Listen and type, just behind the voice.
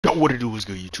Yo, what it do is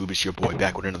good, YouTube? It's your boy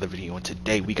back with another video, and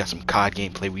today we got some COD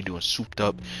gameplay. We doing souped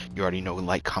up. You already know,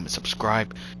 like, comment,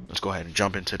 subscribe. Let's go ahead and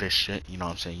jump into this shit. You know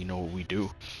what I'm saying? You know what we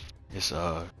do. It's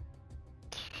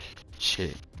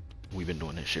shit. We've been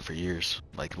doing this shit for years,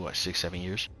 like what, 6-7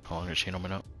 years? How long has the channel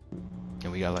been up?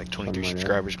 And we got like 23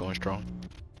 subscribers going strong.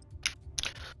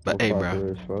 But hey,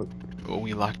 bro, what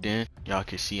we locked in? Y'all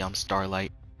can see I'm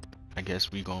Starlight. I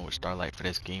guess we going with Starlight for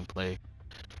this gameplay.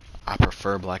 I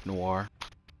prefer Black Noir.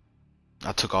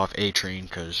 I took off A-Train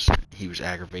because he was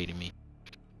aggravating me.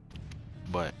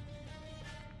 But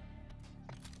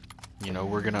you know,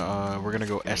 we're gonna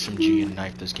go SMG and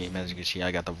knife this game. As you can see,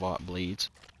 I got the Vought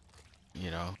blades. You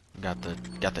know, got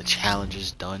the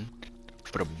challenges done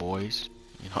for the boys.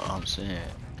 You know what I'm saying?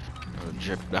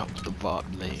 Dripped out with the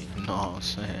Vought blade. You know what I'm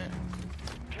saying?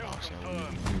 You know what I'm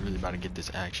saying? We really about to get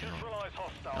this action on. You know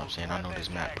what I'm saying? I know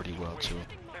this map pretty well too,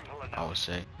 I would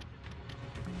say.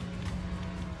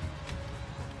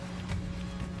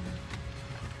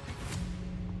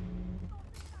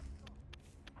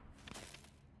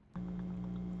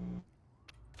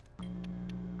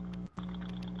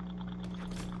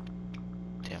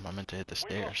 Damn, I meant to hit the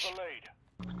stairs.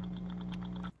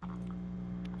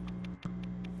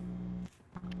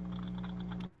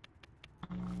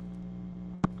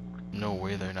 No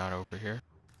way they're not over here.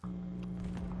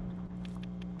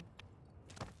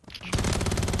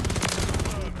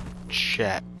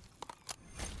 Chat.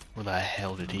 Where the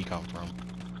hell did he come from?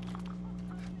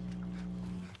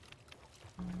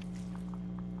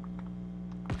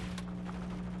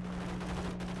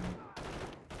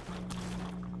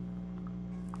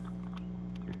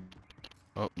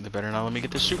 Oh, they better not let me get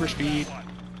the super speed.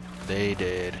 They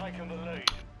did.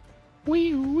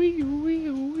 Wee wee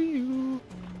wee wee.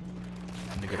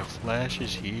 Nigga, the flash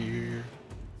is here.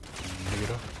 Nigga,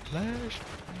 the flash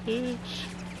is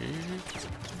here.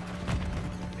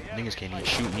 Niggas can't even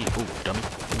shoot me. Oh, dummy.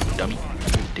 Ooh, dummy.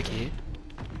 Ooh, dickhead.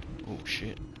 Oh,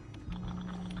 shit.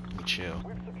 Let me chill.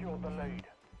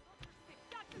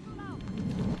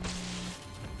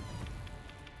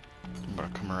 I'm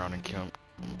about to come around and kill him.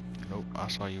 Nope, I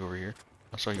saw you over here.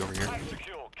 I saw you over here.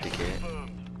 Dickhead.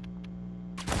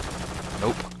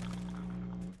 Nope.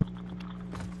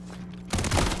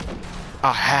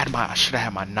 I should have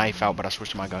had my knife out, but I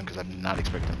switched to my gun because I did not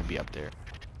expect him to be up there.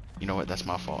 You know what? That's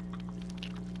my fault.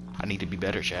 I need to be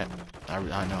better, chat. I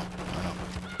know.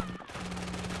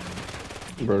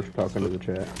 Bro's talking to the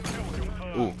chat.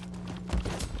 Ooh.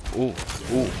 Ooh.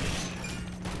 Ooh.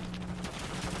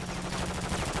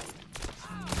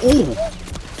 Ooh.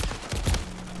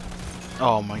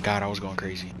 Oh my god, I was going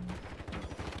crazy.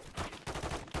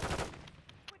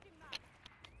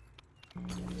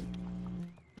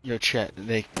 Yo, chat,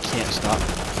 they can't stop.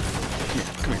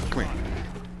 Come here.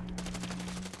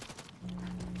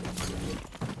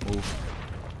 Move.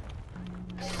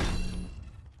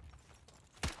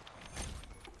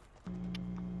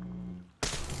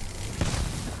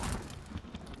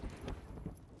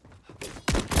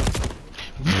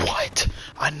 What?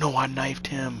 I know I knifed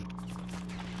him.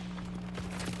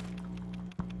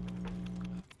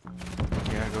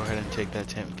 Yeah, go ahead and take that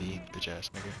temp B, bitch ass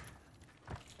nigga.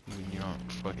 You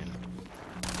don't fucking.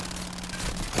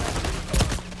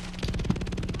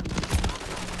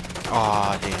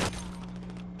 Aw, damn.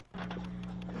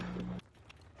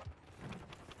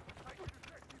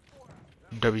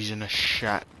 W's in a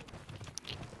shot.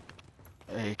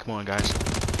 Hey, come on, guys.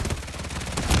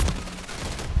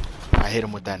 I hit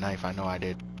him with that knife. I know I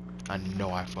did. I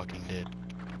know I fucking did.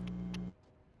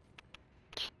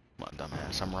 My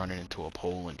dumbass. I'm running into a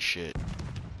pole and shit.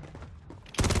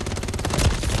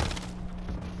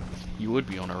 You would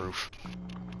be on a roof.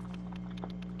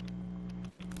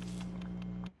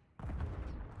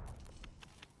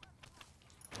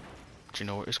 But you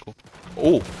know what? It's cool.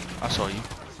 Oh, I saw you.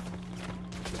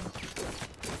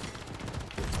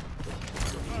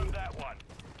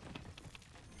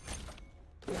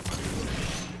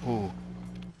 Ooh.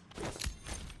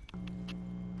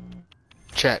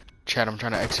 Chat, I'm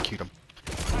trying to execute him.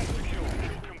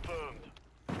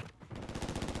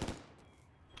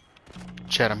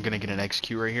 Chat, I'm gonna get an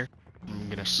execute right here. I'm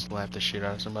gonna slap the shit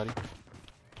out of somebody.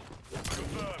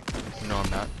 No, I'm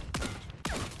not.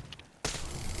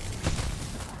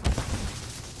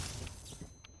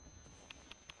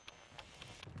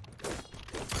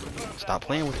 Stop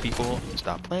playing with people.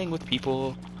 Stop playing with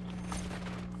people.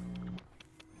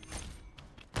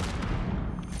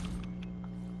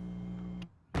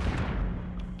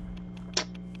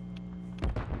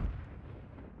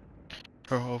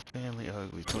 Her whole family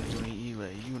ugly. 2020 Ela,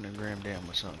 Unigram damn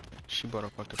or something. She bought a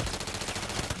fucking.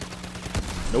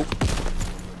 Nope.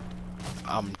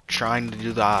 I'm trying to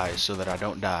do the eyes so that I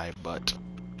don't die, but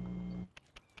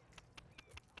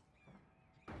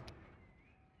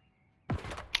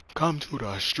come to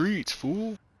the streets,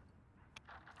 fool.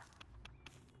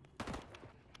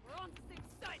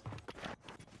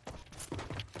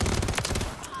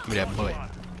 Give me that butt.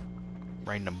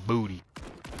 Right in the booty.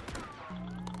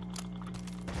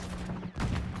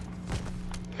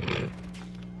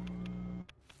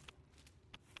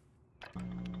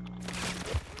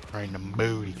 Right in the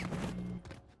booty.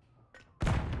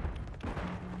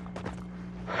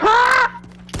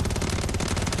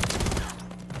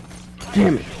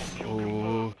 Damn it.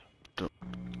 Oh,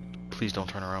 please don't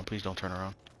turn around. Please don't turn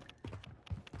around.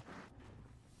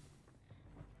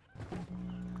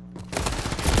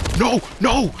 No,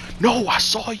 no, no, I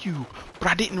saw you, but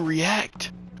I didn't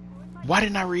react. Why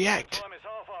didn't I react?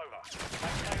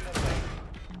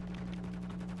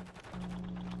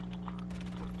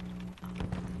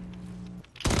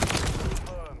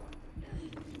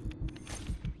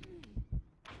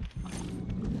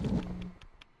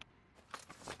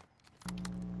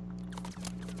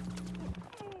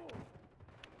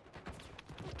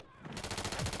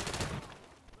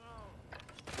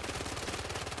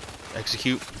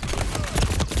 Execute.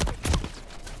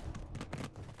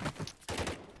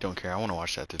 Don't care, I want to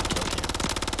watch that through the webcam.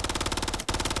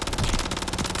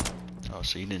 Oh,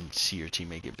 so you didn't see your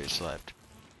teammate get bitch slapped.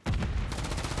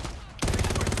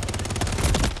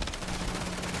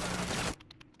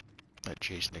 That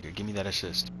Chase nigga, give me that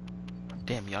assist.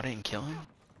 Damn, y'all didn't kill him?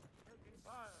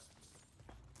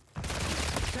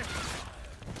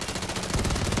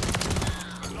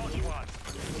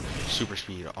 Super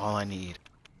speed, all I need.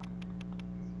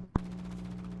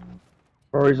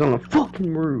 Bro, he's on the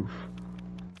fucking roof.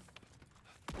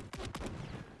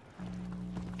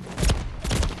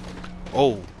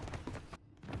 Oh.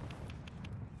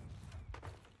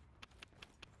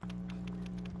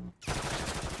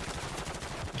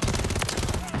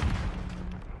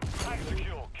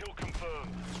 Kill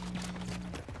confirmed.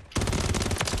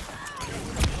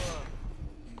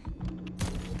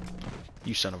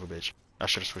 You son of a bitch. I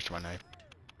should have switched to my knife.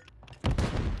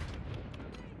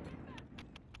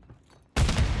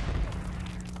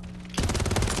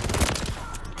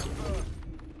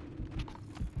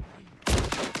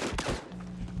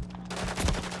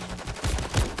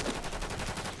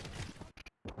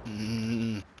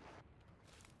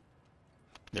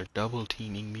 They're double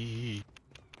teaming me.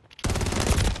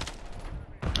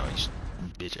 Oh, he's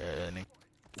bitch ass.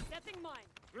 Setting mine.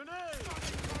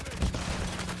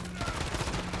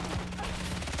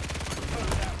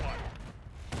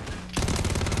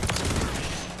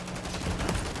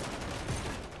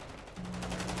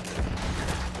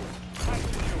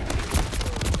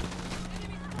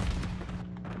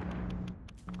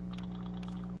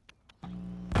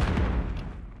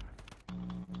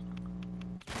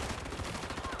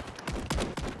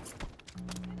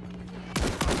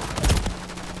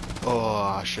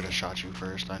 Oh, I should have shot you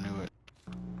first. I knew it.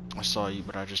 I saw you,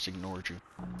 but I just ignored you.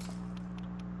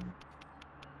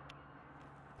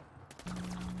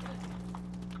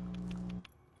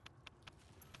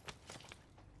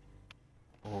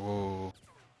 Oh.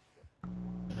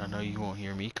 And I know you won't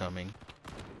hear me coming.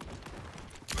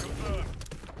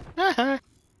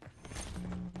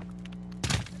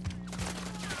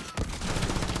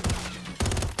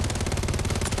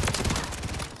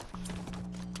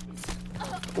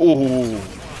 Oh.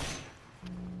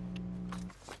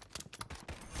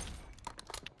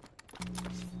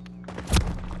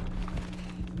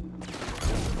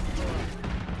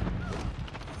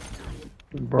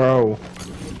 Bro.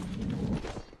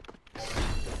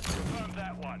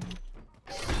 That one.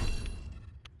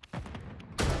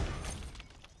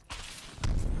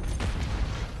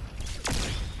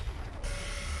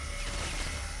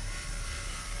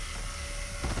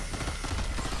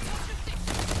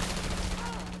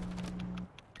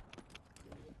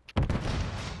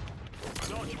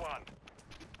 Dodge one.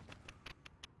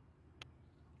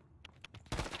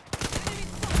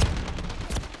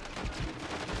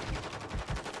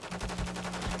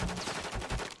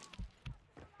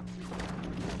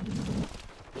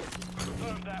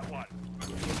 Confirm that one.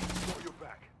 Got your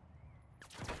back.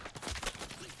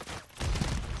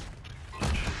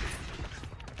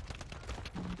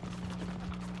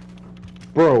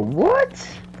 Bro, what?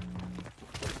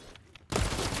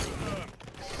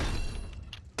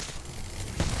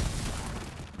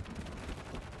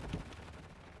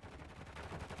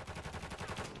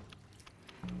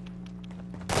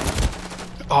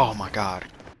 Oh my god.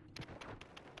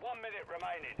 1 minute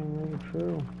remaining.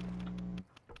 True.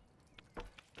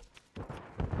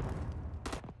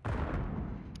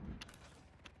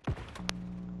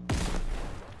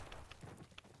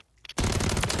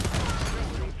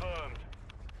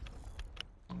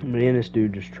 Me and this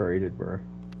dude just traded, bro.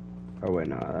 Oh wait,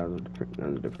 no, that was a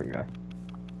different guy.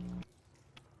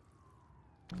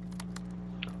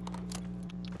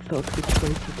 Fuck, we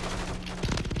traded.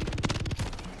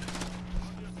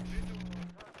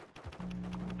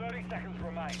 30 seconds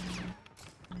remain.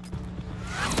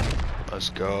 Let's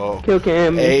go. Kill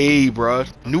cam. Hey, bro.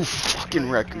 New fucking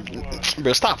record.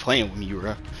 Bro, stop playing with me,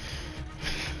 bro.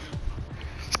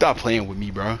 Stop playing with me,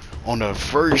 bro. On the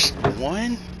first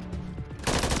one?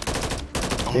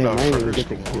 On Damn, I the didn't even first get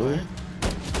the kill. one?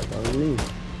 That was me.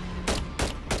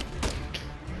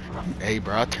 Hey,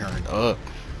 bro, I turned up.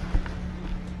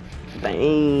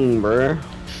 Dang, bro.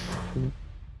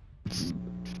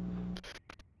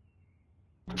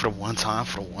 For one time,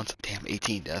 damn,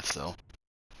 18 deaths, though.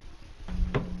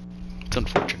 It's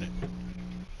unfortunate.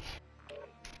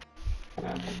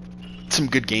 Some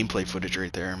good gameplay footage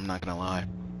right there, I'm not gonna lie.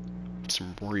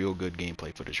 Some real good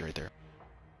gameplay footage right there.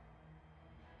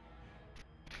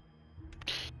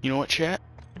 You know what, chat?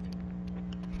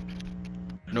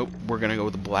 Nope, we're gonna go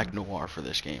with the Black Noir for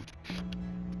this game.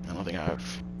 I think I'm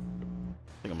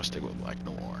gonna stick with Black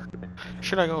Noir.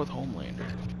 Should I go with Homelander?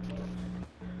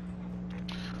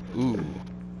 Ooh.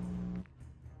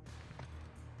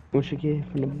 What she get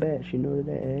from the bat? She know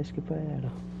that ass if I had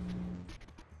her.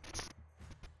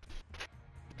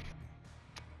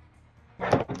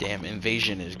 Damn,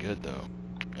 Invasion is good though.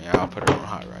 Yeah, I'll put her on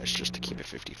High Rise just to keep it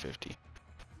 50-50.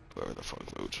 Whoever the fuck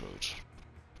votes.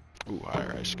 Ooh, High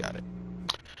Rise, got it.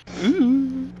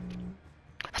 Ooh.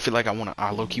 I feel like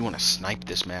I low-key wanna snipe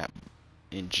this map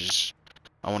and just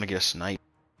I wanna get a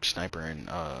sniper and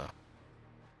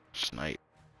snipe.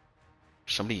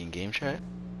 Somebody in game chat?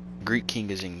 Greek King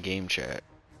is in game chat.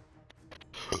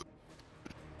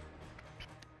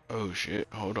 Oh shit,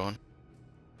 hold on.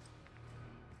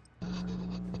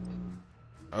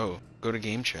 Oh, go to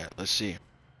game chat, let's see.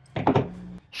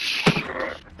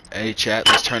 Hey chat,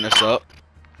 let's turn this up.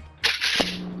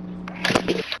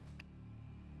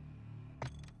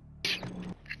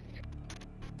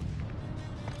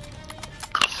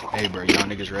 Hey bro, y'all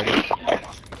niggas ready?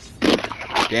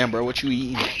 Damn bro, what you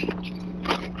eating?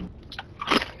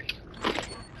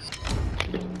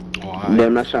 Why?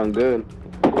 Damn, that sound good.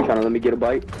 Trying to let me get a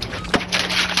bite?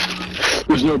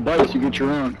 There's no bites, you get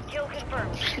your own. Kill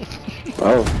confirmed.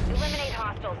 Oh, Eliminate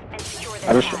hostiles and secure their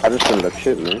I just ended up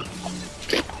shit, man.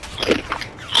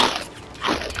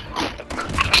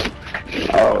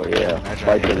 Oh yeah, Imagine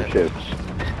bites I and had that. chips.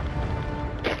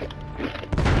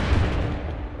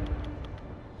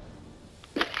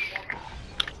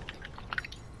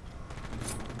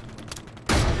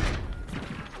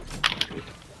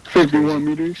 51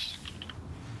 meters.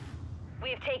 We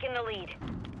have taken the lead.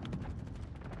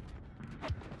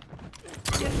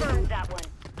 Confirmed that one.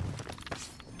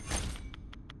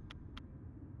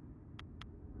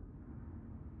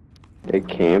 They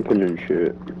camping and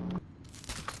shit.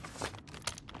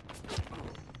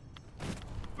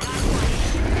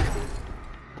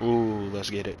 Ooh, let's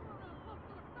get it.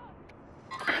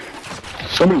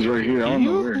 Somebody's right here, I don't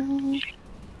know where.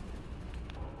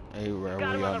 Hey bro, Got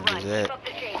where him y'all on the run. niggas Keep at? up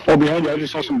the chase. Oh, behind you, I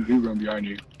just saw some view run behind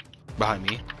you. Behind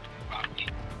me?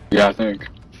 Yeah, I think.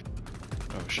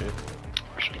 Oh shit.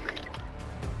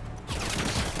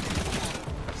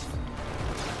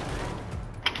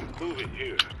 Move it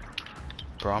here.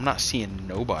 Bro, I'm not seeing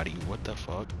nobody. What the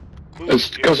fuck? It's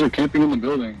because they're camping in the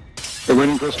building. They're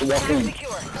waiting for us to walk in.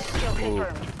 Secure. Kill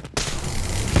confirmed.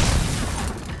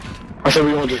 I said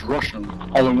we all just rush them,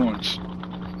 all at once.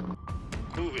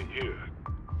 Move it here.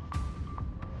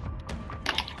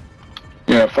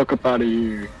 Yeah, fuck up out of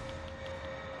here.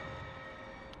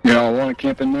 Yeah, I want to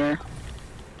camp in there.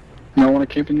 No, I want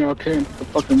to camp in there, okay, the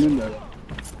fucking window.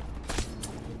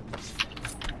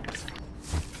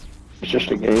 It's just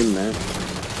a game, man.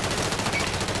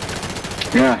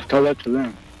 Yeah, tell that to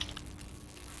them.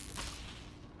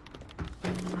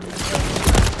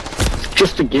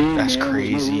 Just a game, That's man. There's no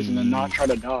crazy. reason to not try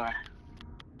to die.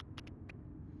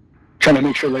 Trying to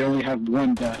make sure they only have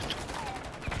one death.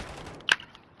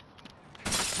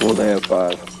 Well, they have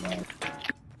 5.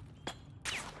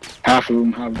 Half of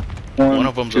them have one. One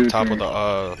of them's two, up top three.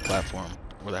 of the platform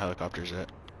where the helicopter's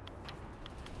at.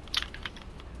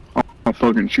 I'll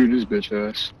fucking shoot his bitch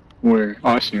ass. Where? Oh,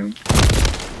 I see him.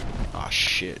 Aw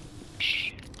shit.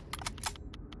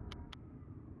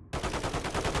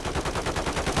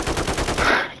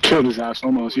 Killed his ass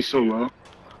almost. He's so low.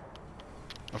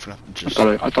 I'm finna just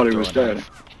I thought he throw was a dead. knife.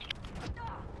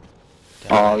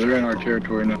 Oh, they're in our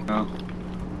territory now.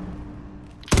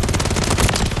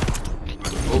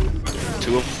 Oh,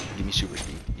 2 of them. Give me super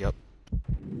speed. Yep.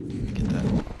 Get that.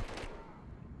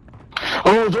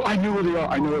 Oh, I know where they are.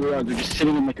 I know where they are. They're just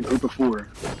sitting in like a group of 4.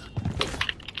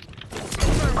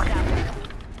 Confirmed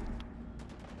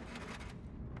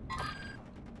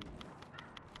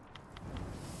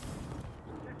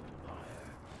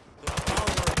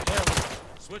that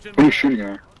one. Switching. What are you shooting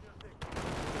at?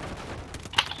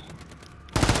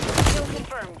 Kill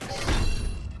confirmed.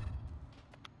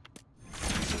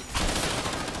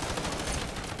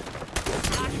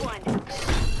 Knocked one.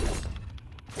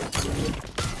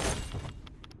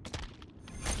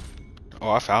 Oh,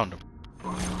 I found him.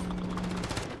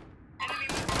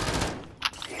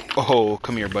 Oh,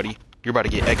 come here, buddy. You're about to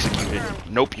get executed.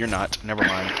 Nope, you're not. Never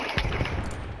mind.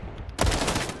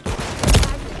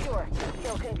 Tag secure.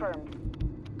 Kill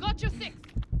confirmed. Got your 6.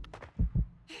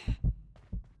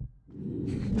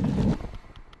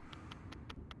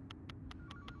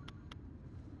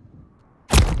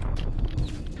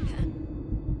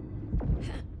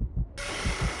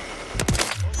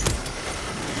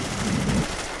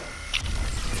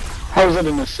 How is that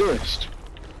an assist?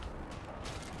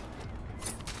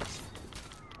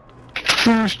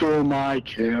 Who stole my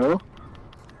kill?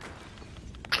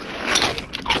 Confirmed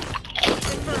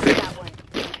that one.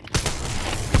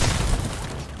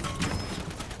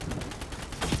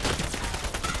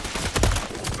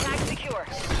 Tag secure.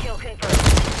 Kill confirmed.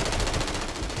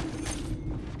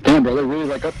 Damn, bro, they're really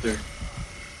like up there.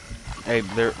 Hey,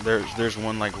 there's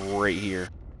one like right here.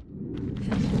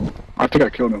 I think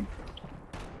I killed him.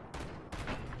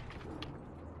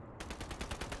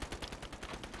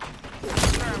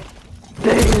 Confirmed.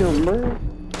 Damn, man.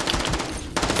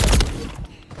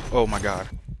 Oh my god.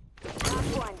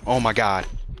 Knocked one. Oh my god.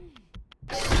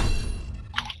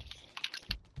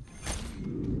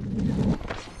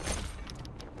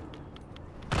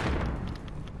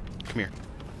 Come here.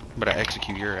 I'm about to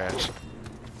execute your ass.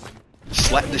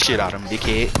 Slap the shit out of him,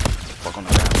 dickhead. Fuck on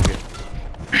the ground,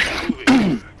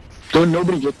 nigga. Don't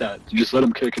nobody get that. Just let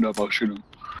him kick it up. I'll shoot him.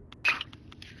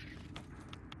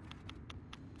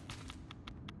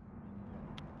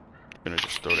 Gonna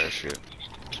just throw that shit.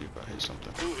 See if I hit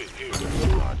something. Move it here.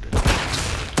 Oh, I did.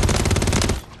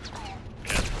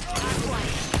 Knocked one.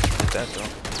 Hit that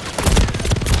though.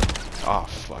 Oh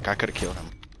fuck, I could've killed him.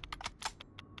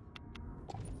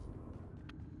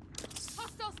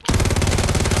 Hostile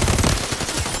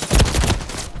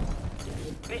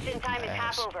Mission time is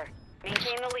half over.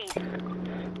 Maintain the lead.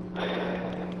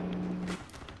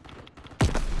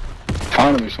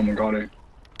 Finally, someone got it.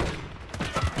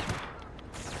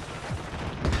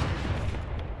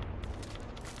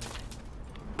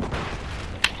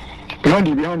 Behind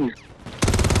you, behind you.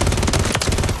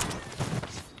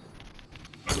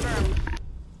 Confirmed.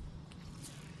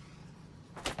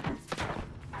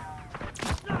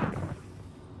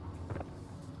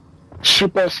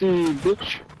 Super C,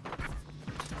 bitch.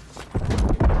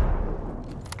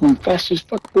 I'm fast as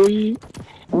fuck, boy.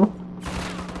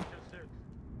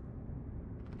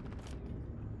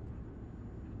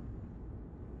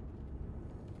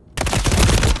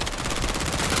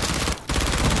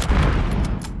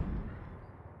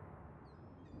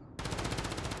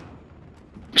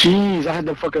 Jeez, I had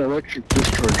the fucking electric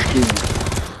discharge too.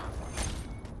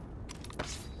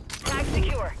 Tag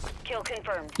secure. Kill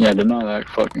confirmed. Yeah, did not that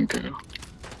fucking kill.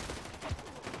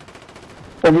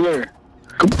 Over there.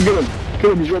 Come get him.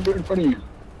 Get him, he's right there in front of you.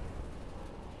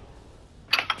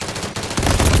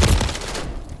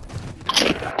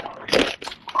 Confirmed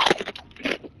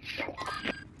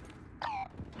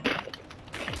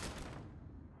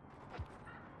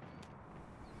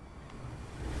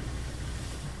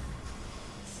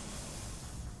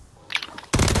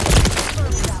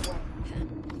that one.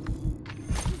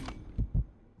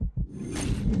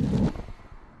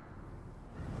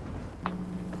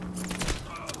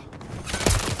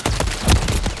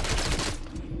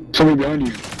 Somebody behind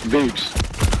you. Vapes.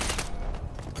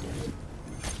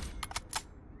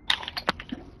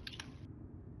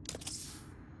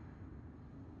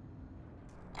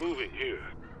 Move it here.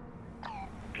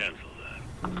 Cancel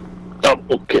that.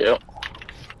 Double kill.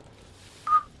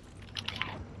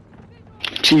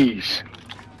 Jeez.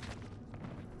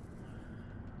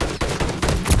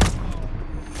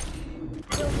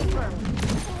 Kill confirmed.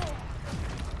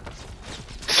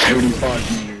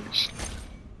 75 meters.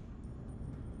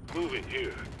 Move it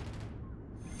here.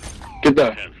 Get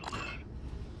that. Cancel that.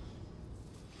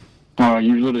 Oh,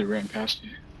 you literally ran past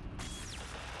you.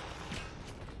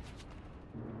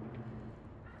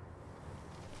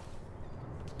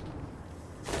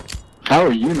 How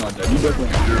are you not dead? You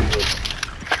definitely deserve it.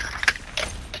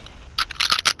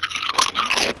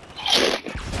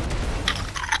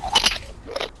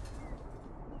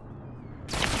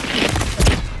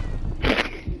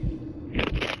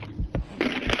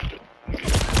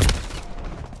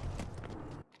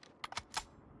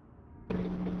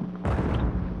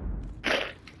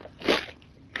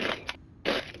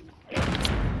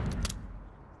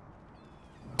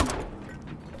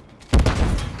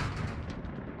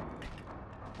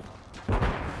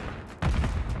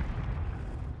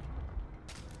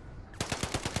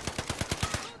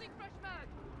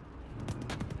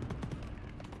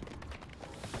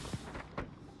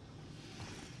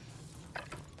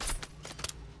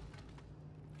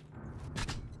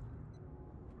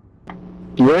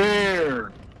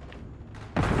 Where?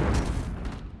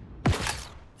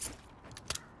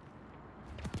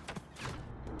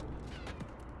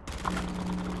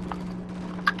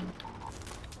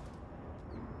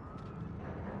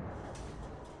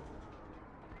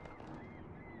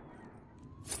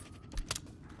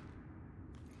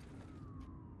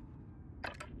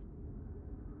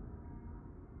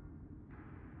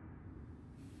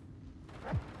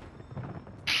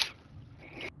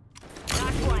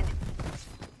 Knocked one.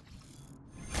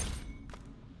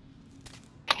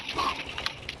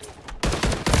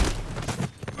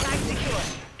 Tag secure.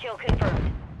 Kill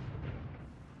confirmed.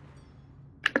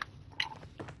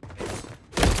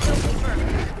 Kill confirmed.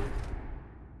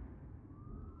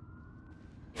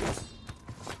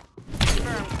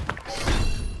 Confirmed.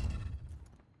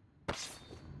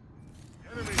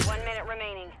 1 minute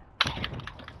remaining.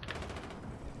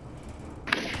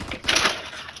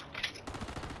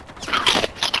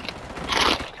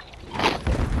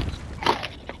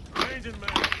 Changing man.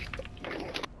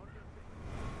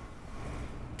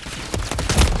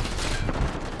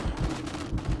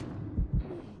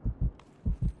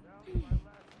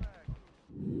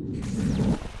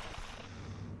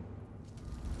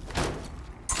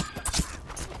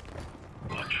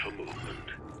 Watch for movement.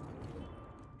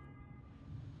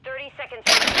 30 seconds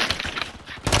remaining.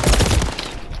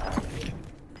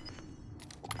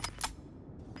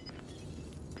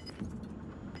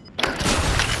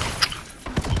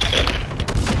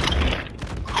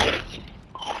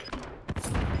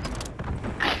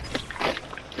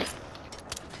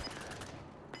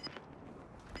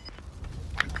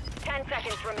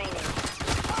 Seconds remaining.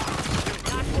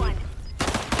 Knocked one.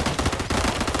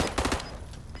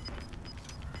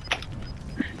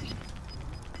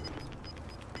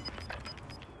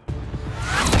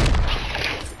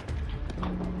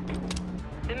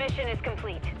 The mission is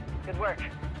complete. Good work.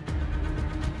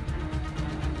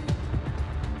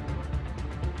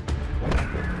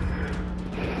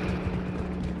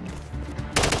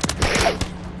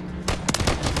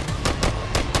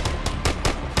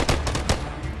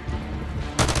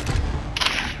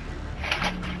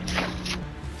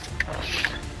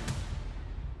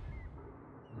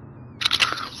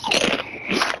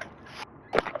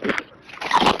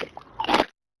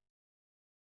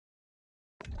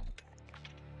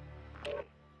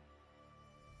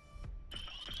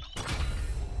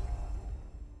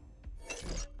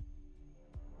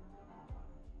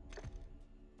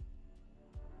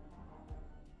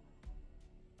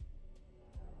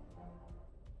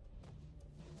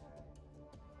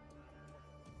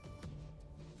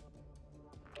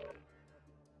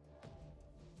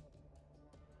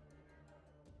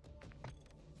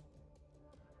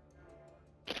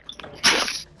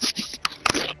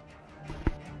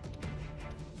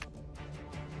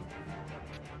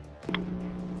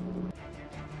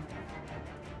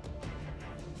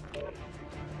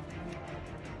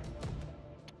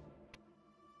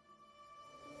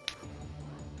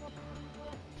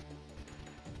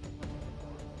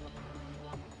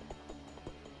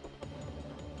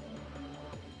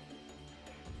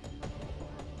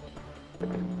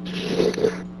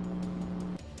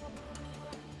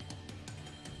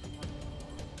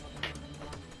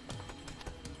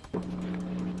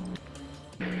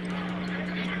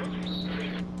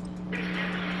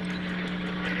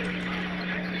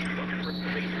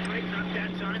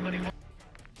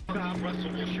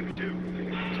 Russell, what should we do?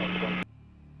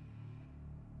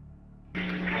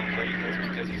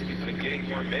 Because he's been getting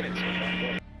more minutes.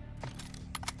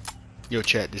 Yo,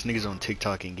 chat, this nigga's on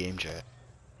TikTok and game chat.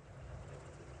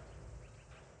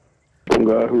 Oh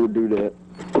God, who would do that?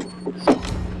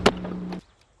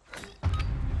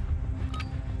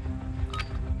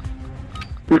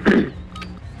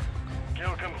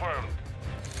 Kill confirmed.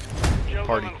 Kill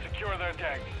Party. them and secure their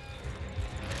tags.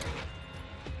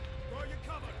 For your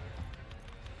cover.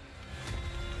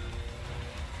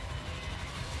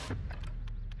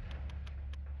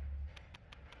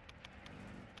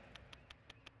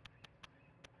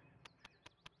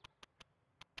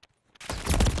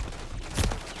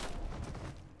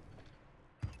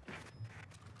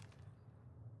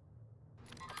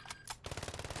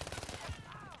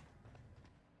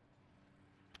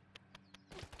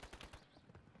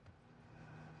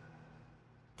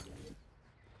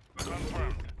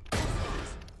 Confirmed.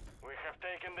 We have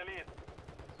taken the lead.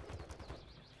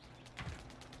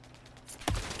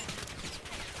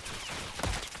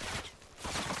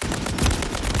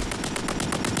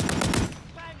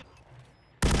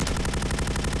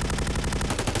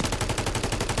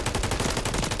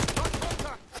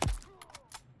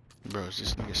 Bro, is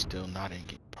this nigga still not in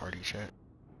party chat?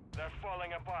 They're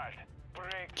falling apart.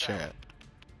 Break them. Chat.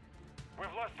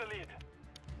 We've lost the lead.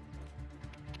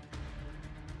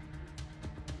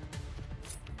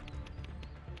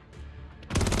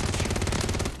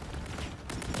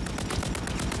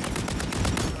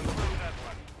 Confirm that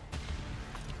one.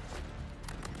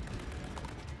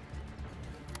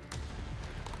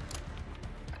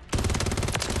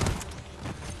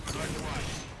 Good one.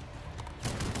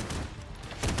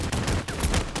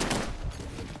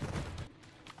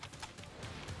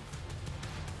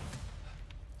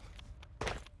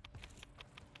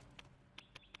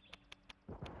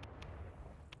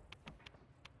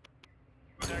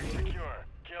 Tag secure.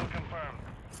 Kill confirmed.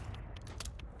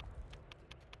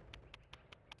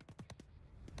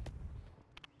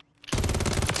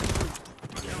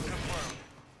 Kill confirmed.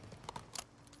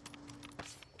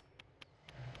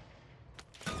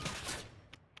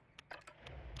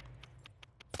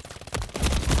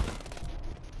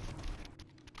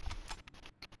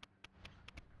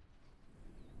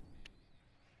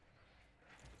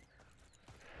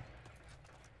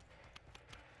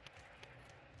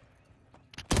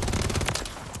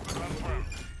 Confirmed.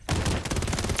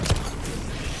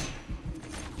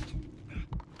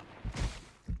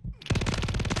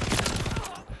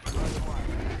 Good one.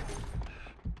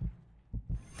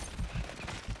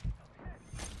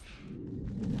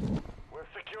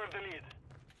 We've secured the lead.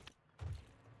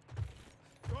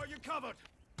 Got you covered.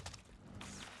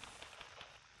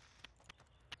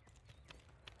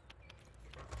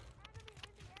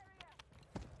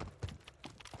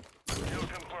 Kill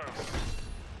confirmed.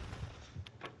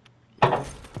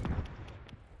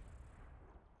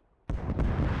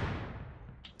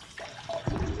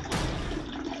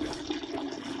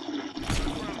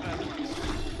 Confirm that one.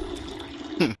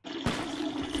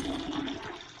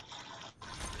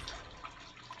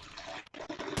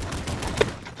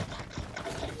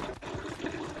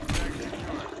 Tag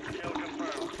secure. Kill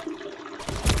confirmed.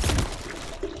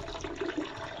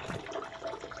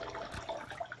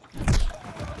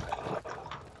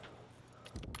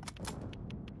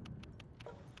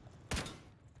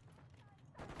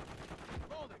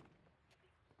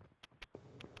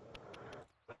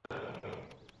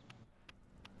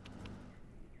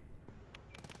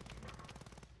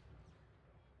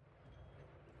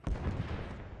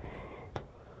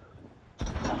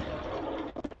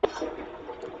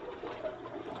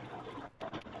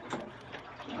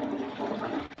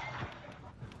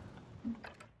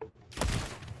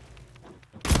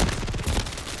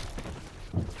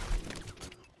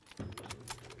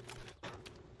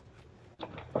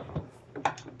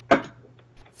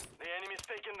 The enemy's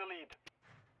taken the lead.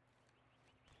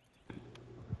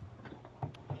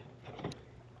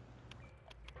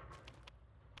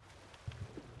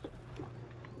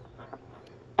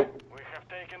 We have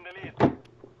taken the lead.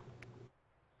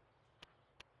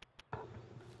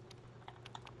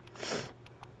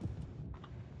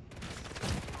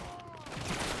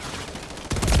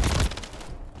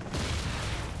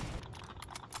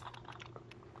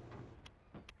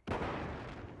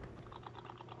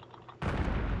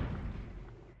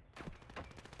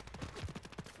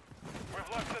 We've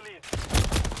lost the lead.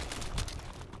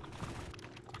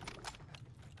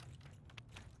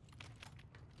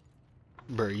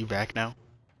 Bro, you back now?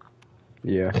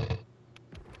 Yeah.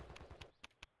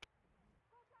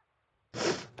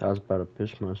 I was about to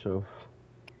piss myself.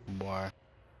 Boy.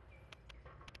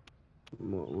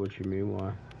 What you mean,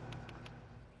 why?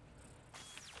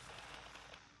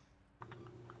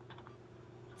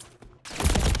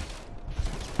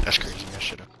 That's crazy. I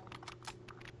should've.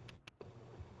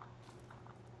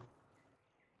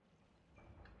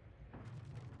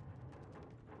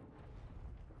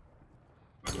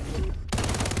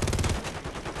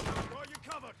 Got you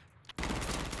covered.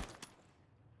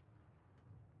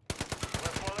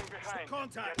 We're falling behind.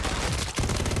 Contact.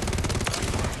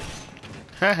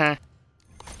 Haha.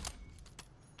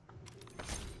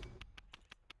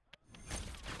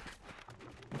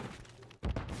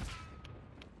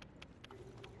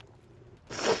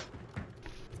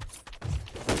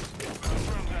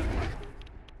 Confirm that one.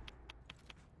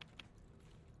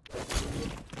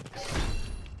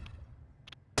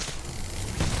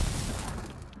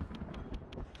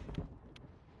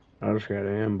 I just got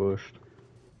ambushed.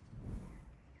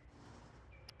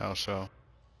 How so?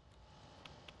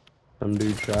 Some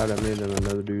dude shot at me, then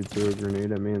another dude threw a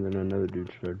grenade at me, and then another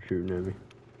dude started shooting at me.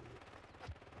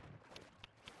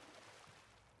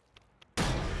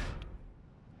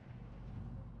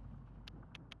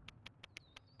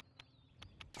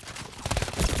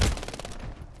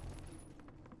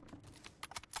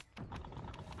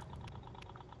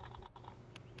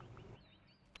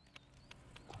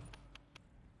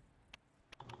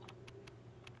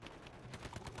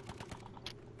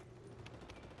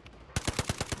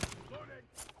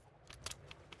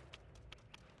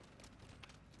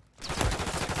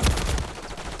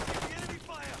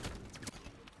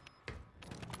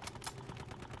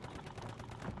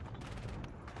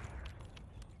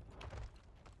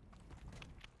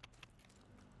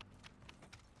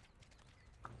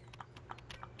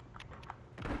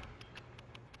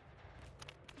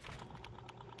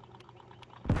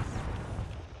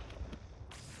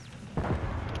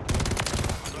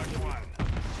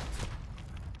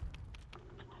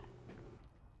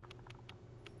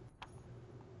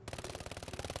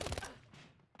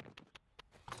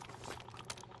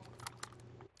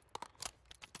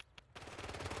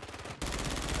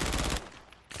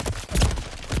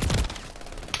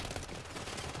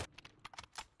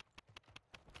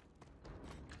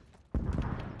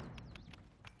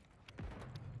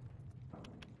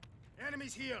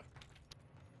 Enemies here.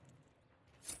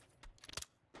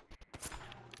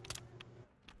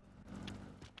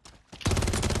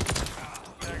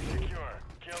 Tag secure.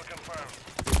 Kill confirmed.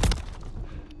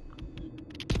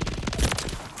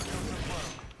 Kill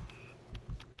confirmed.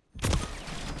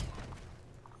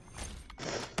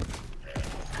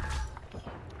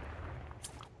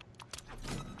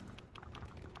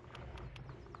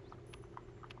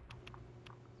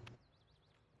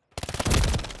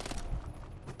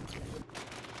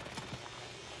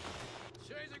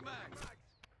 Changing mags.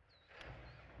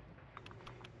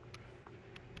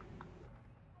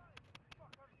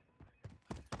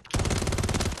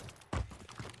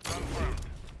 Confirmed.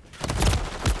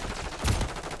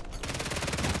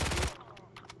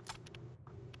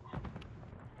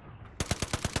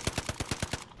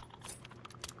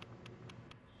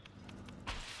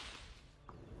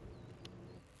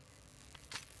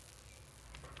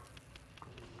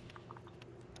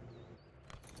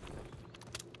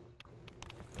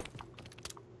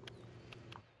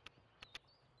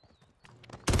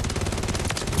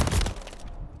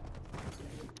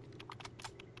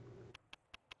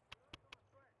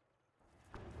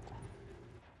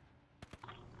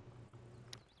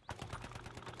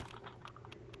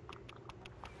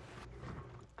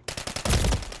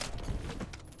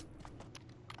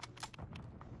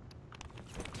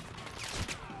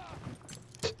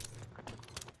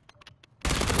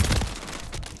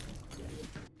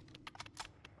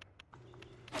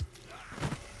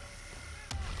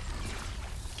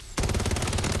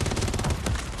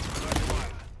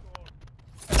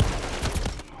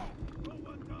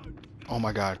 Oh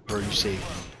my god, bro, you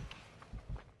safe.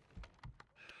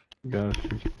 Got you.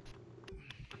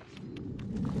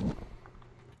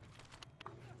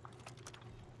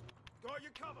 Got you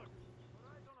covered.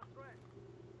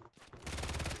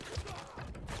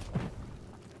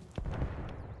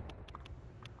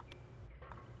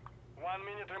 1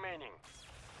 minute remaining.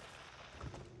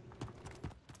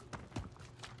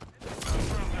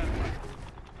 Confirm that one.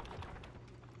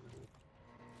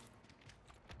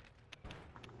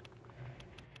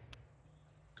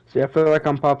 See, I feel like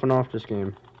I'm popping off this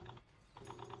game.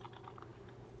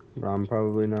 But I'm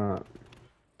probably not.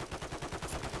 Kill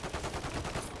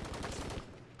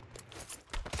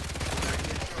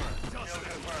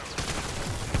confirmed.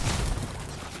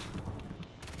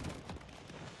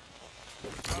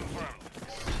 Confirmed.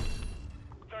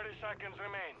 30 seconds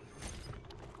remain.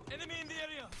 Enemy in the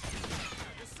area.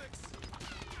 The 6.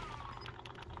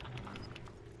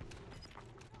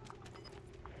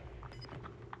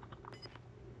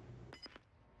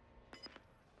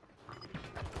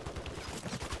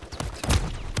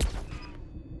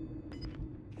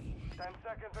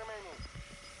 Seconds remaining.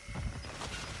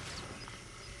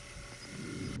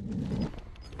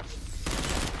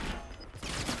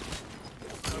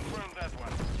 Confirm that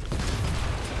one.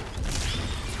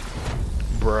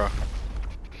 Bruh.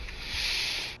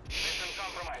 Mission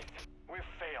compromised. We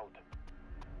failed.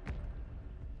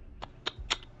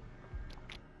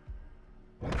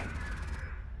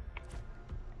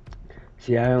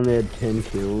 See, I only had 10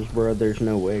 kills, bro. There's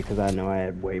no way, because I know I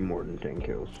had way more than 10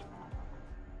 kills.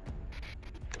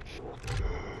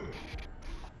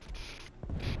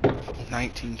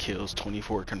 $19 kills,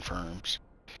 24 confirms.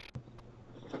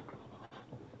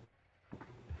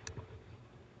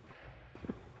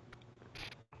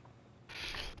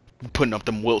 Putting up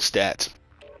them Wilt stats.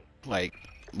 Like,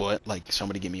 what? Like,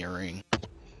 somebody give me a ring.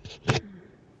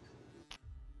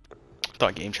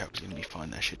 Thought Game Chat was gonna be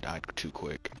fun. That shit died too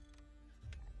quick.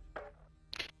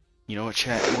 You know what,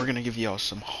 chat? We're gonna give y'all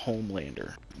some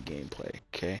Homelander gameplay,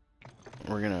 okay?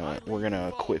 We're gonna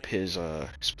equip his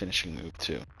finishing move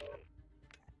too.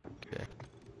 Okay.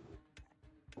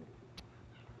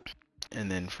 And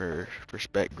then for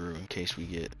Spec Gru, in case we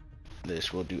get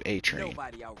this, we'll do A-Train.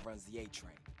 Nobody outruns the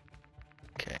A-Train.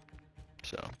 Okay.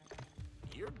 So.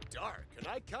 You're dark, and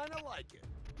I kind of like it.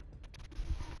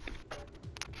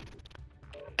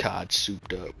 COD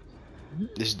souped up.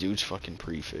 This dude's fucking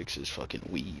prefix is fucking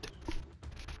weed.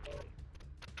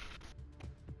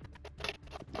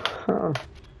 Huh.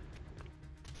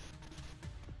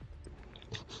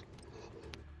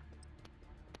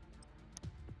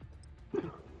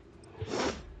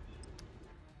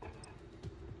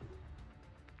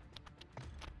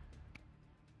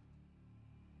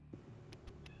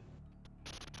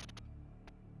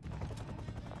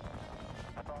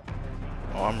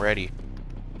 Oh, I'm ready.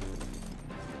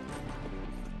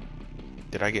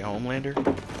 Did I get Homelander?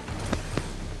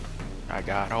 I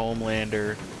got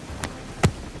Homelander.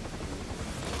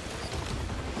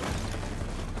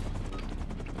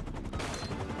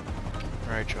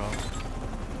 Alright, y'all.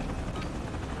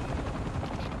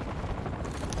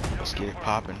 get it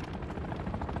popping.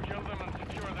 Kill them and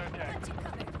secure their tag.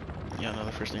 Yeah, no,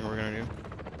 the first thing we're gonna do,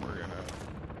 we're gonna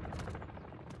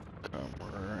come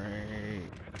right.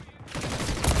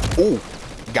 Oh,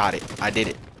 got it. I did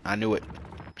it. I knew it.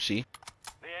 See?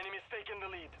 The enemy's taking the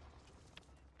lead.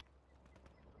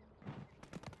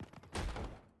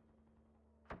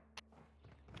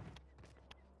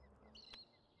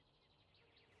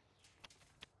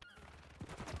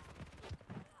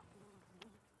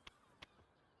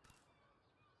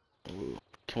 Ooh.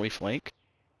 Can we flank?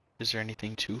 Is there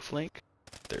anything to flank?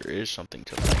 There is something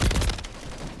to flank.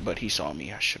 But he saw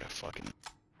me. I should have fucking...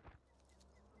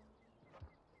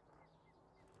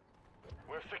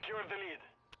 We've secured the lead.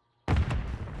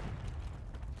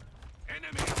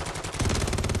 Enemy!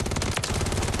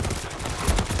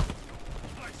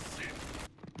 I see.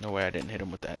 No way I didn't hit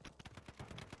him with that.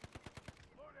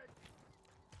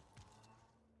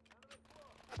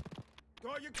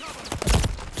 Throw your cover!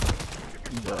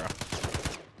 Bruh.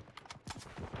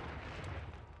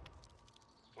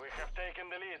 We have taken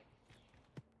the lead.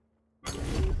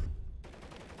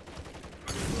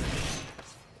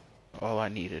 All I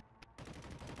needed.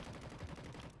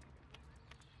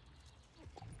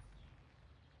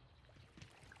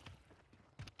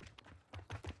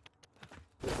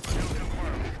 Kill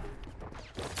confirmed.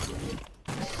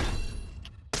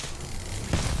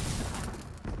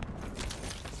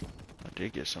 I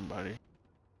did get somebody.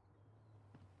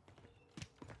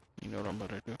 You know what I'm about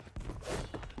to do?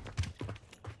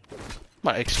 I'm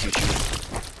about to execute you.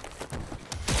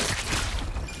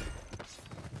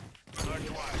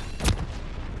 Target wide.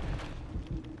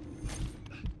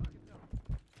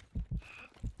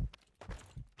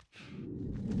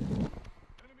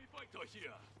 Enemy fighter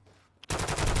here!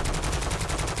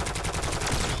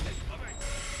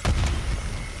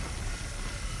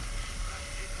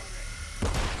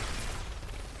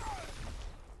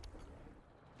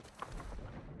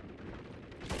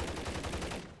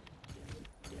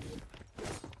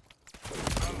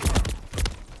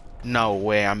 No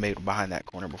way I made it behind that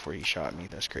corner before he shot me.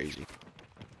 That's crazy.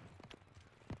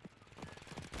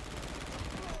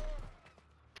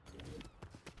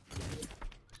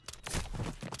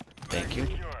 Thank you.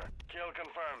 Secure. Kill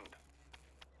confirmed.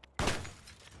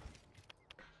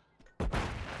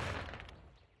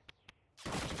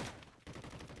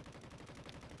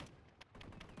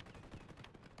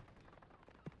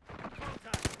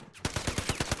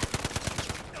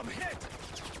 I'm hit!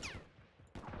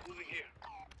 Moving here.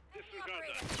 Disregard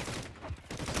that.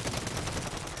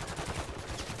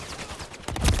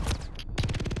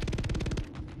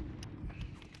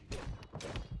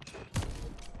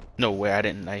 No way I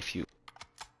didn't knife you.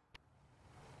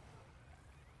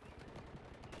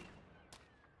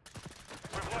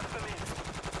 We've lost the lead.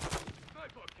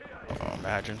 Sniper, KIA! Oh,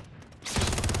 imagine.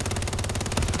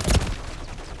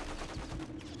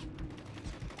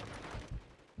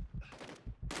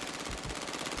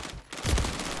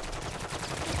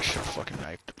 I should have fucking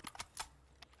knifed him.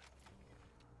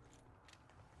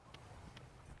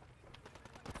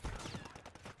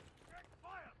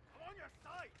 Fire! On your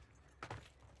side!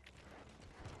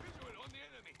 Visual on the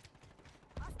enemy!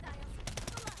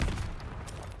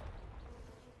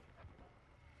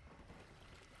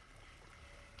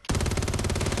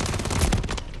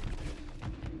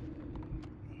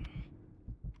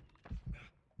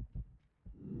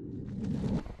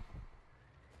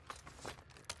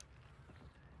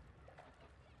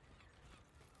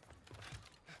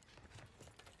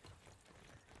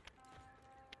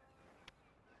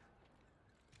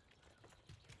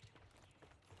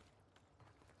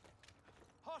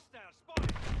 Hostile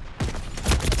spotted!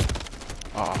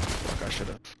 Oh, fuck,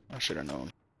 I should have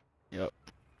known. Yep.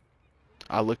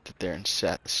 I looked at there and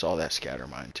saw that scatter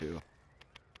mine too.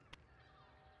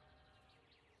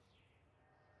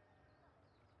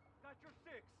 Got your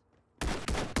six!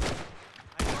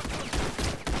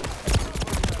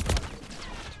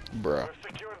 Bruh. We've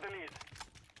secured the lead.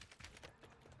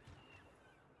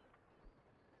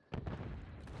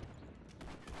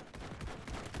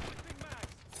 Big max!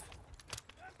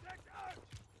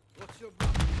 What's your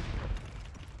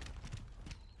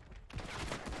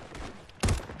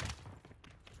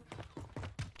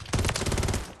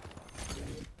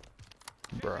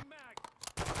Bruh.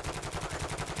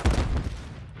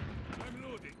 I'm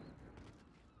loading.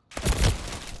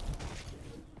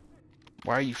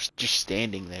 Why are you just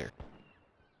standing there?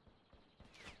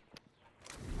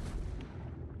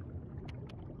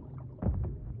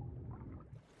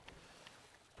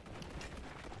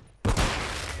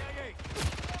 KIA!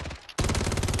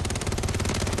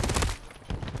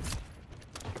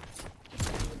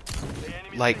 The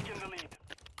enemy's Like- taking the lead.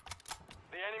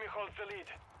 The enemy holds the lead.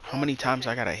 How many times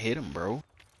I gotta hit him, bro?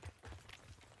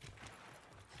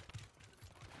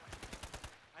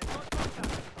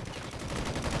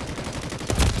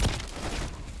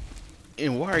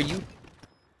 And why are you...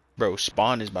 Bro,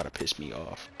 spawn is about to piss me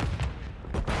off.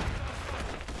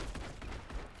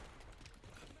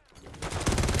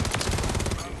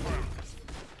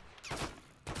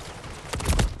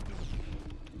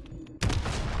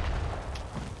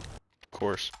 Of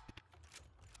course.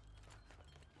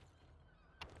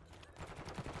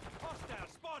 Hostile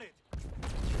spotted.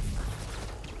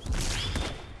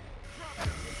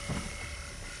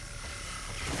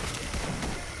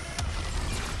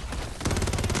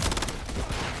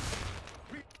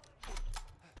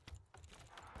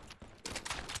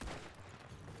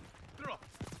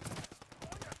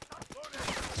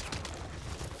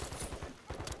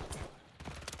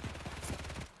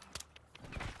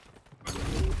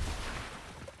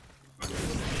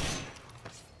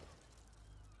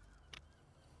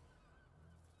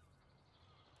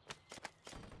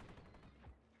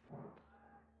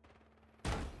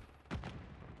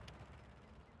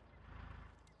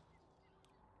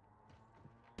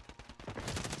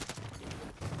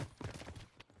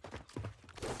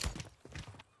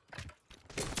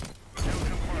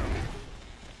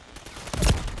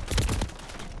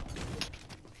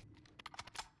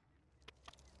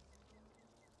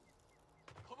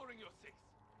 Covering your six.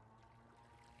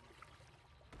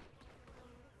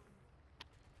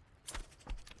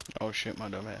 Oh shit, my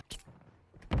dumb ass.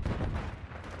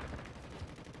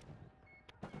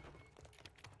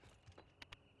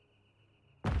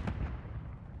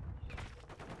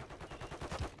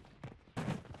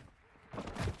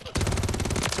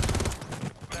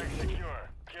 Tag secure.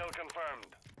 Kill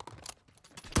confirmed.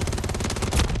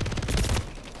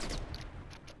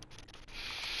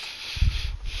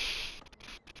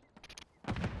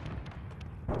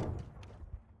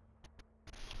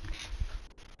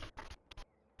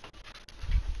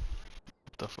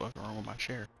 What the fuck wrong with my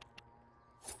chair?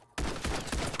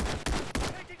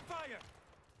 Taking fire.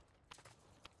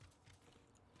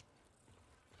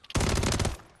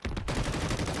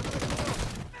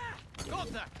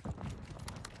 Contact.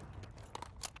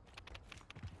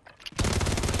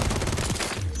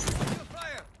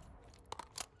 Fire.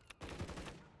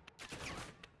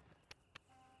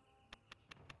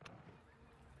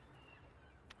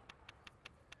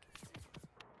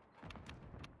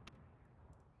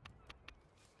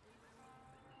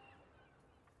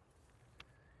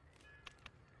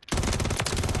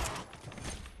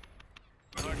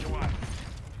 Alert to one.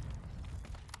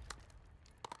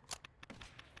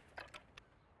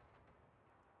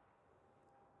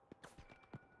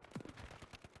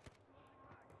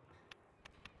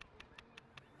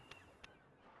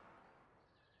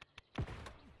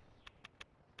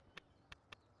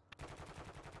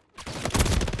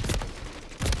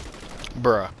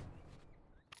 Bruh.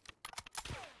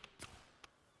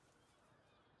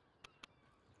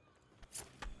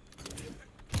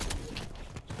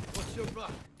 What's your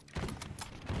block?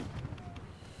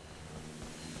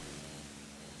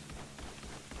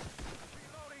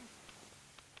 Reloading.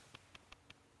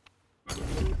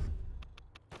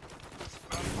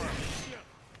 Confirmed.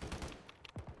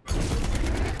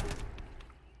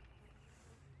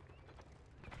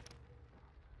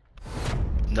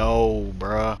 No,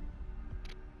 bruh.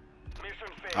 Mission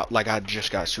failed. Like I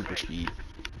just got super speed.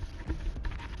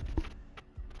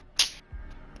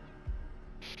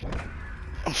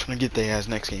 I'm gonna get their ass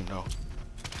next game though.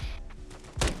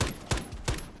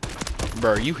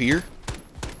 Bro, are you here?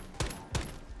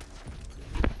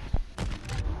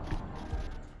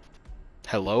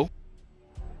 Hello?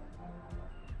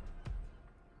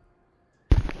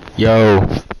 Yo.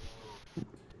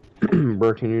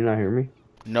 Bro, can you not hear me?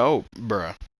 No,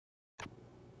 bruh.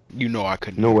 You know I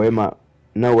couldn't. No way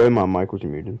my mic was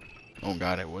muted. Oh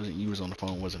god, it wasn't. You was on the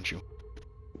phone, wasn't you?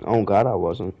 Oh god, I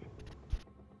wasn't.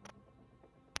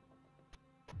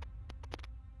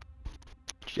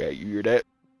 Yeah, you hear that?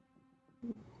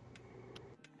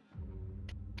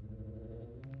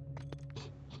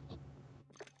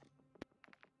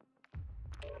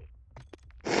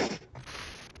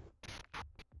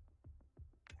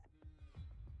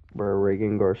 Bro,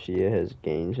 Reagan Garcia has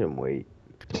gained some weight.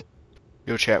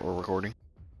 Yo, chat, we're recording.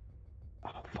 Oh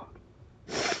fuck.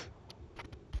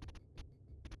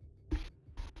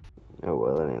 Oh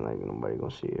well, it ain't like nobody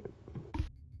gonna see it.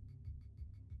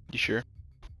 You sure?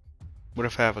 What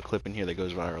if I have a clip in here that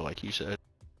goes viral like you said?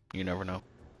 You never know.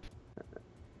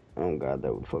 Oh god,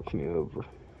 that would fuck me over.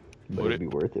 But Would it'd be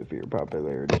worth it for your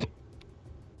popularity.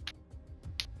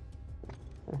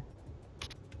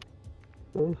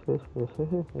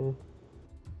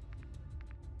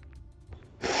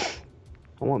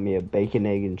 I want me a bacon,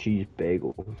 egg, and cheese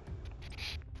bagel.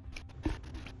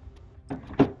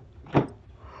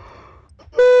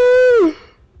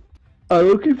 I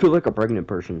look feel like a pregnant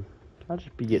person. I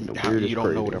just be getting the weirdest You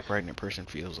don't know what a cravings. pregnant person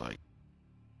feels like.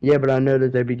 Yeah, but I know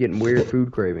that they be getting weird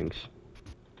food cravings.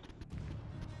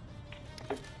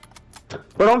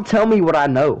 But don't tell me what I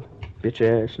know, bitch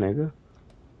ass nigga.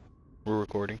 We're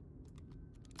recording.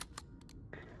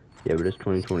 Yeah, but it's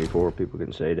 2024. People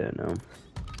can say that now.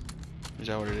 Is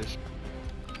that what it is?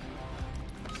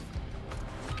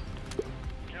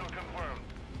 Kill confirmed.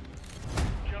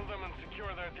 Kill them and secure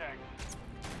their tanks.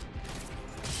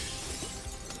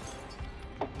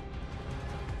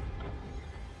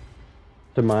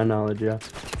 To my knowledge, yeah.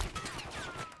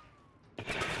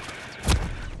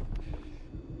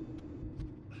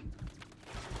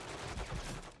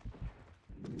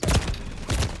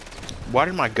 Why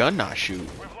did my gun not shoot?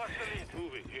 We've lost the lead.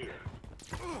 Moving here.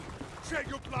 Check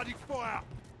your bloody fire!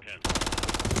 We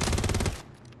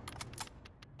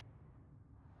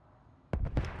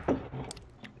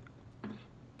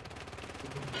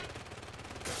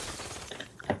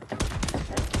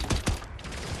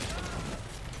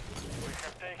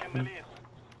have taken the lead.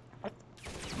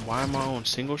 Why am I on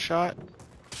single shot?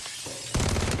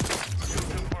 Kill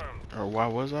confirmed. Or why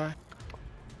was I?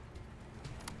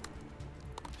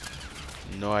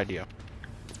 No idea.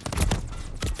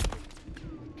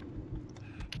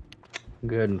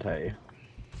 Go ahead and tell you.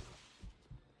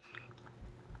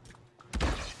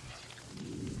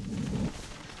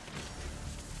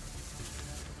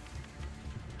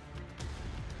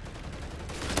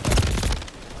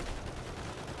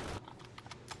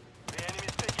 The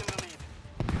enemy's taken the lead.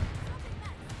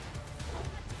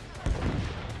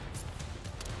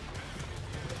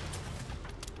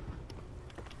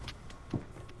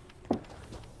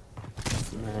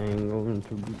 I ain't going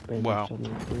to be bad. Wow. Tag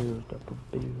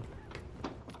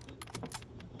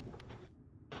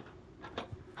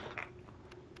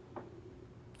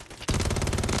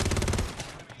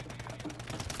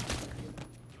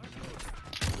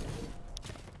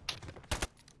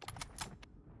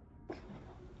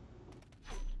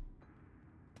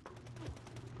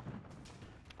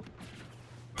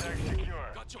secure.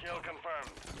 Kill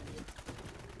confirmed.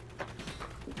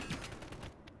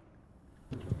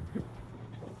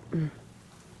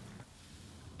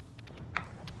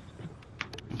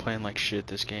 I'm playing like shit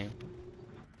this game.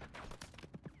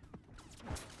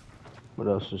 What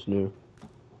else is new?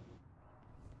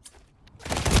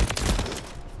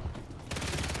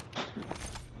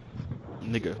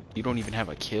 Nigga, you don't even have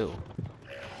a kill.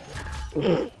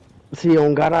 See,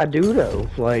 on God I do though.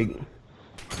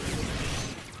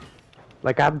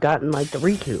 Like I've gotten like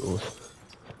 3 kills.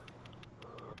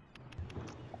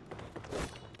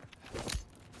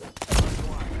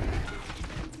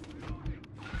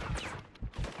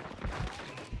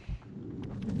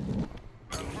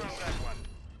 Confirm that one.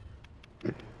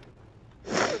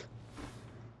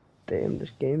 Damn, this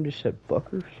game just said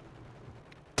fuckers.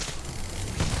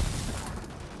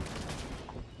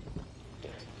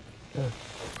 Tag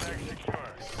secure.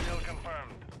 Kill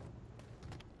confirmed.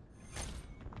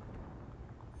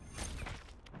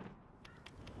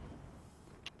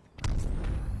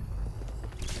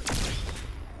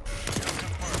 Kill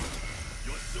confirmed.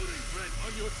 You're shooting Brent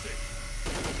on your 6.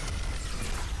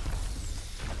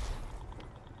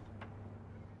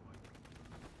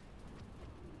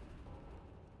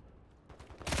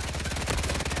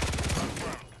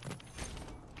 Confirmed.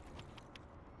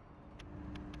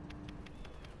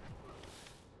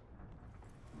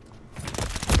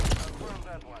 Confirm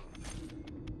that one.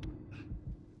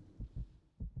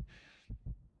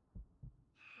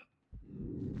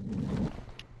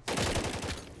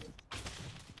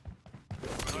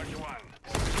 Lucky one.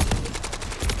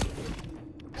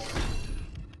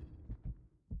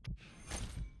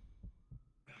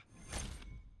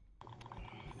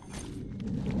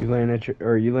 You laying at your,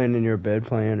 or you laying in your bed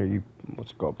playing, or you,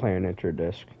 what's it called, playing at your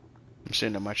desk? I'm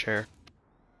sitting in my chair.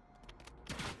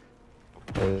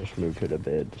 I just moved to the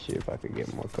bed to see if I could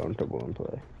get more comfortable and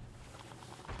play.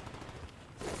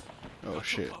 Oh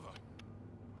shit.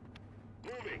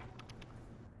 Moving.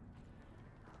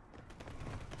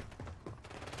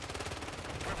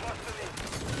 We've lost the lead.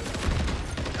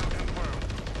 Kill confirmed.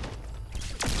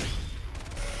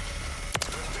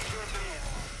 We've secured the lead.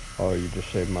 Oh, you just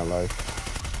saved my life.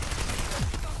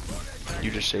 You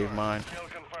just saved mine. Kill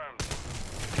confirmed.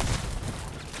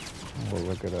 Well,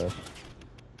 look at us.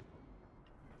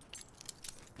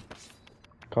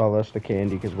 Call us the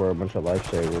candy because we're a bunch of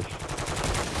lifesavers.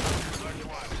 Lucky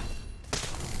one.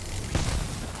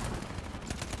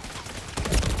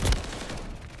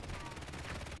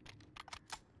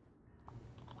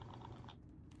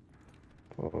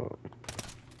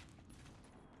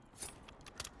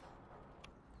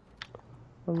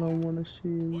 I don't wanna see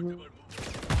you.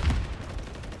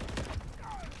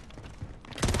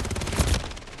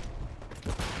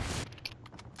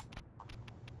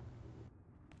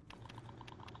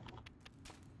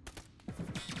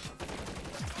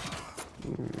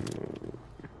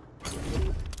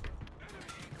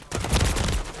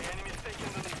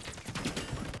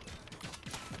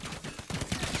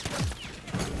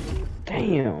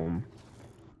 Damn.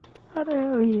 How the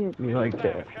hell he hit me like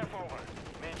that? Half over.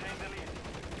 Maintain the lead.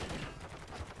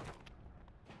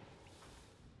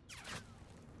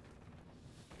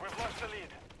 We've lost the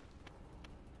lead.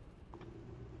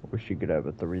 Wish you could have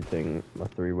a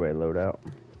three-way loadout.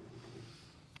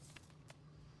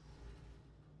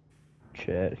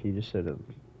 Chat, he just said a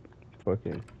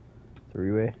fucking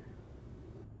three-way.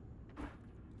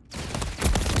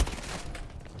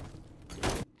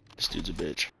 This dude's a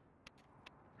bitch.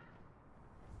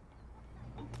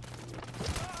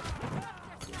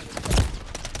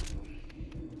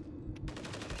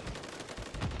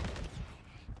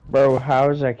 Bro, how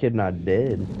is that kid not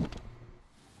dead?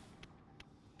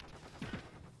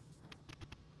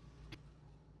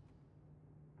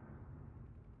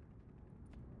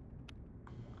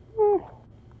 Oh.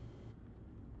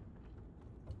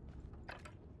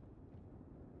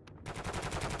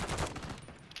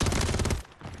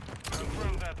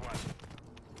 Confirm that one.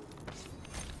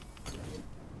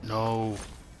 No.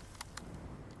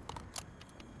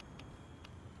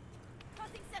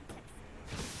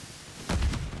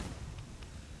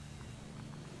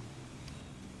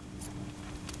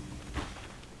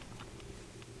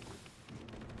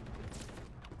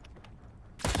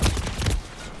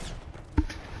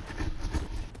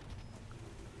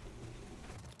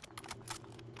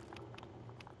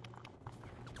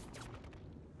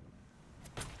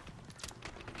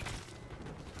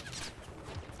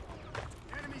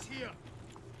 Enemies here.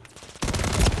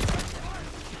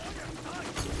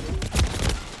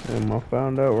 Damn, I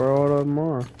found out where all of them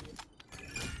are.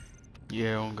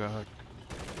 Yeah, oh god.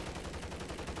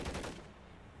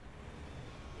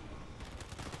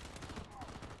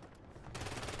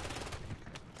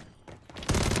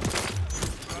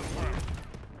 Confirm.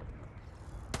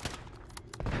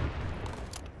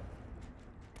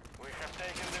 We have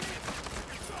taken the lead.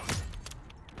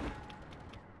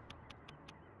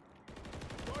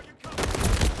 Target cover.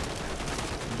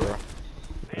 Bro.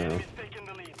 The enemy's taken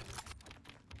the lead.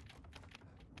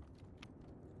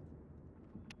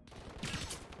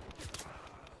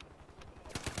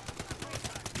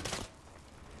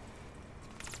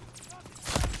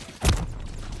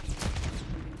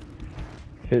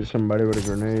 Hit somebody with a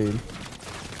grenade.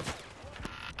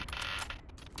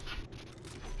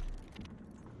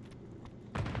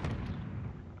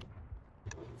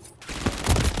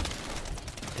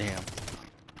 Damn.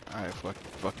 Alright,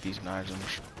 fuck these knives. I'm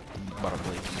about to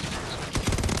blade these knives.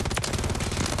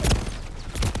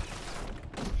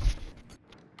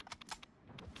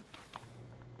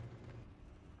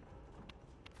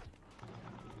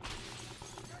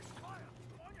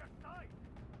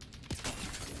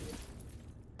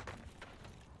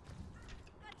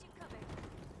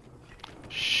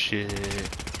 Shit.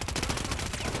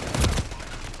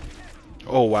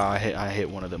 Oh wow, I hit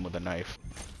one of them with a knife.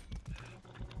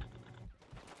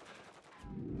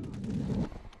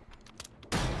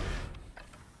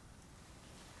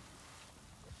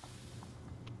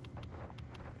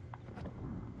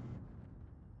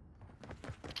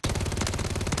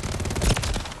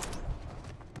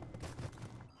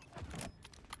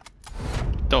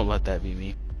 Don't let that be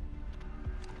me.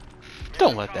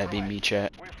 Don't let that be me,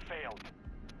 chat. We failed.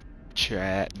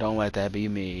 Chat, don't let that be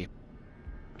me.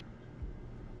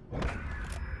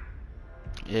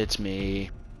 It's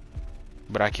me.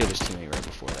 But I killed his teammate right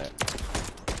before that.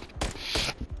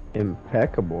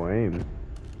 Impeccable aim.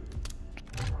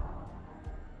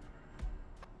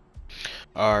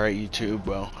 Alright, YouTube.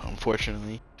 Well,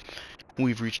 unfortunately,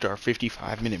 we've reached our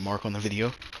 55-minute mark on the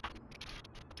video.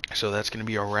 So that's going to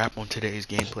be our wrap on today's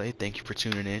gameplay. Thank you for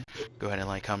tuning in. Go ahead and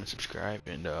like, comment, subscribe,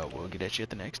 and we'll get at you at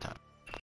the next time.